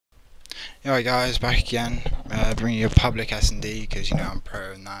Alright guys, back again, bringing you a public S&D because you know I'm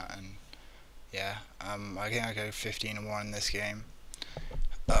pro in that, and yeah, I think I go 15-1 in this game.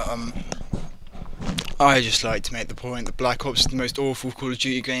 Um, I just like to make the point that Black Ops is the most awful Call of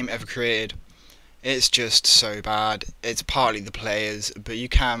Duty game ever created. It's just so bad. It's partly the players, but you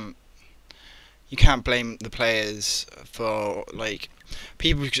can't blame the players for like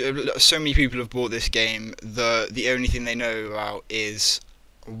people. So many people have bought this game. The only thing they know about is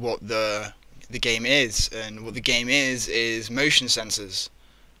what the game is, and what the game is motion sensors.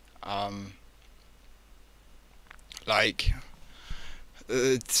 Um, like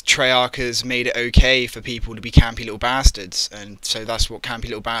Treyarch has made it okay for people to be campy little bastards, and so that's what campy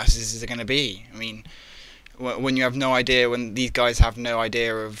little bastards are going to be. I mean, when you have no idea, when these guys have no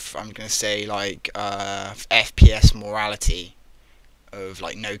idea of, I'm going to say like FPS morality, of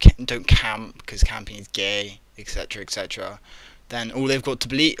like no, don't camp because camping is gay, etc., etc. Then all they've got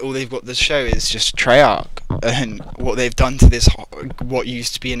to show is just Treyarch and what they've done to this, what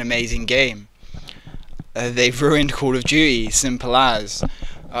used to be an amazing game. They've ruined Call of Duty, simple as.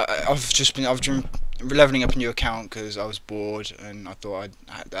 I've been leveling up a new account because I was bored and I thought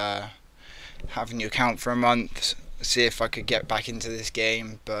I'd have a new account for a month, see if I could get back into this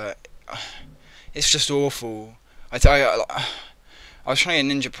game, but it's just awful. I was trying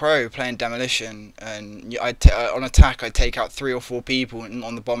to get Ninja Pro playing Demolition, and on attack I'd take out 3 or 4 people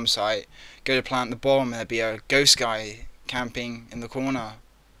on the bomb site, go to plant the bomb, and there'd be a ghost guy camping in the corner.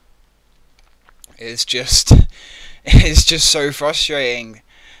 It's just, it's just so frustrating.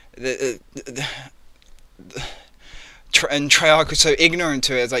 And Treyarch was so ignorant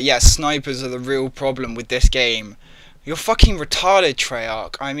to it. It's like, yeah, snipers are the real problem with this game. You're fucking retarded,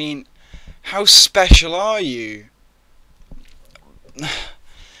 Treyarch. I mean, how special are you?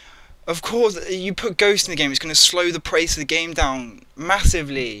 Of course, you put Ghost in the game, it's going to slow the pace of the game down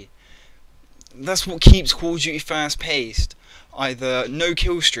massively. That's what keeps Call of Duty fast paced. Either no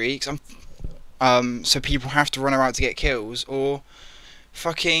kill streaks, so people have to run around to get kills, or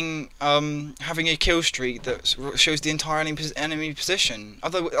fucking having a kill streak that shows the entire enemy position.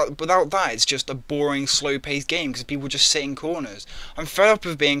 Without that, it's just a boring, slow-paced game because people just sit in corners. I'm fed up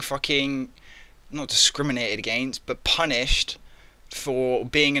of being fucking not discriminated against, but punished for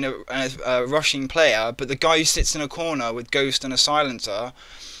being a rushing player, but the guy who sits in a corner with Ghost and a silencer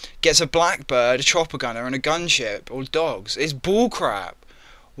gets a Blackbird, a chopper gunner, and a gunship, or dogs. It's bullcrap.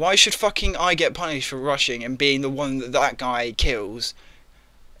 Why should fucking I get punished for rushing and being the one that guy kills?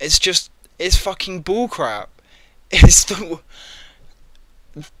 It's fucking bullcrap. It's the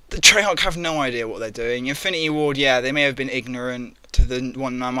Treyarch have no idea what they're doing. Infinity Ward, yeah, they may have been ignorant to the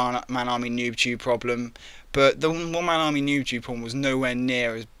one-man army noob problem, but the one-man army noob problem was nowhere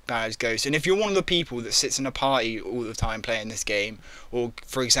near as bad as Ghost. And if you're one of the people that sits in a party all the time playing this game, or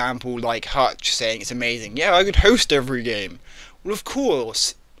for example like Hutch saying it's amazing, yeah, I could host every game. Well, of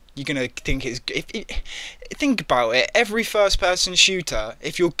course you're gonna think it's. Think about it. Every first-person shooter,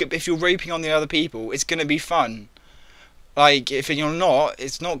 if you're raping on the other people, it's gonna be fun. Like, if you're not,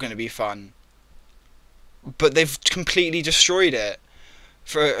 it's not going to be fun. But they've completely destroyed it.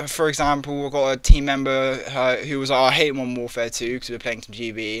 For example, we've got a team member who was like, I hate Modern Warfare 2 because we were playing some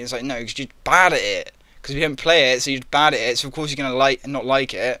GB. And it's like, no, because you're bad at it. Because we don't play it, so you're bad at it. So of course you're going to not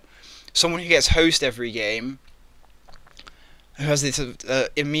like it. Someone who gets host every game, who has this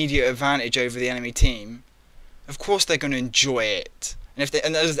immediate advantage over the enemy team, of course they're going to enjoy it.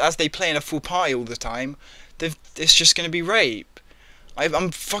 And as they play in a full party all the time, it's just going to be rape. I'm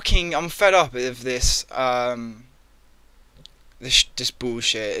fed up of this this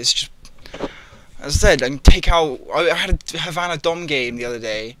bullshit. It's just, as I said, I had a Havana Dom game the other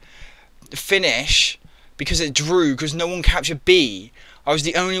day, finish because it drew because no one captured B. I was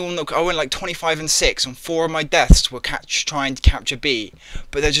the only one that I went like 25 and 6, and 4 of my deaths were trying to capture B.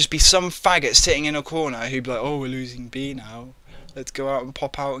 But there'd just be some faggot sitting in a corner who'd be like, oh, we're losing B now. Let's go out and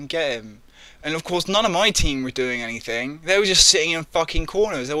pop out and get him. And of course none of my team were doing anything. They were just sitting in fucking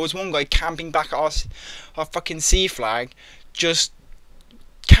corners. There was one guy camping back at our fucking C flag, just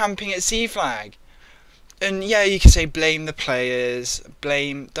camping at C flag. And yeah, you can say blame the players,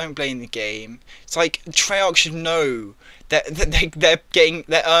 don't blame the game. It's like Treyarch should know that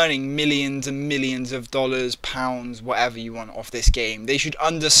they're earning millions and millions of dollars, pounds, whatever you want off this game. They should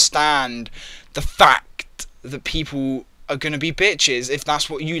understand the fact that people are going to be bitches if that's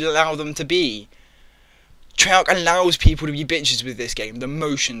what you allow them to be. Treyarch allows people to be bitches with this game. The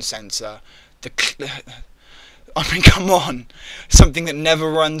motion sensor, I mean, come on, something that never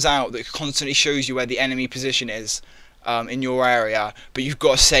runs out, that constantly shows you where the enemy position is in your area, but you've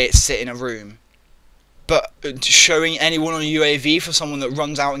got to say it's sit in a room. but showing anyone on a UAV for someone that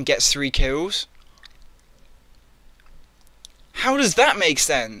runs out and gets 3 kills? How does that make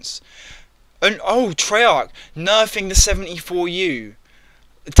sense? And oh, Treyarch nerfing the 74U,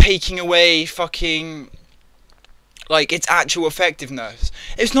 taking away fucking like its actual effectiveness.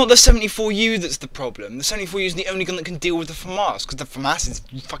 It's not the 74U that's the problem. The 74U is the only gun that can deal with the FAMAS, because the FAMAS is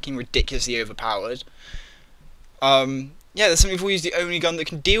fucking ridiculously overpowered. Yeah, the 74U is the only gun that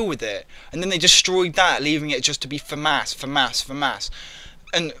can deal with it, and then they destroyed that, leaving it just to be FAMAS, FAMAS, FAMAS.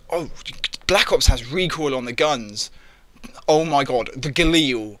 And oh, Black Ops has recoil on the guns. Oh my god, the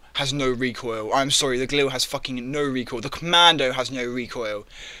Galil has no recoil. I'm sorry, the Galil has fucking no recoil. The Commando has no recoil.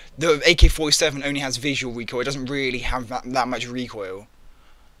 The AK-47 only has visual recoil. It doesn't really have that much recoil.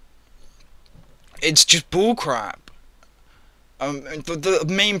 It's just bullcrap. The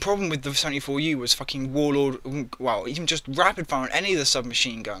main problem with the 74U was fucking Warlord, well, even just rapid fire on any of the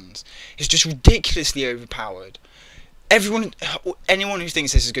submachine guns. It's just ridiculously overpowered. Anyone who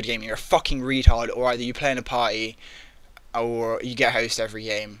thinks this is good gaming, you're a fucking retard, or either you play in a party or you get host every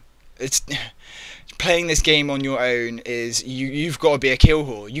game. It's playing this game on your own is you've got to be a kill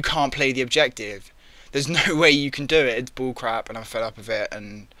whore. You can't play the objective. There's no way you can do it. It's bullcrap, and I'm fed up of it.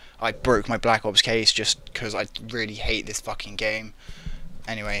 And I broke my Black Ops case just because I really hate this fucking game.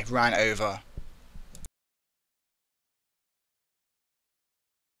 Anyway, rant over.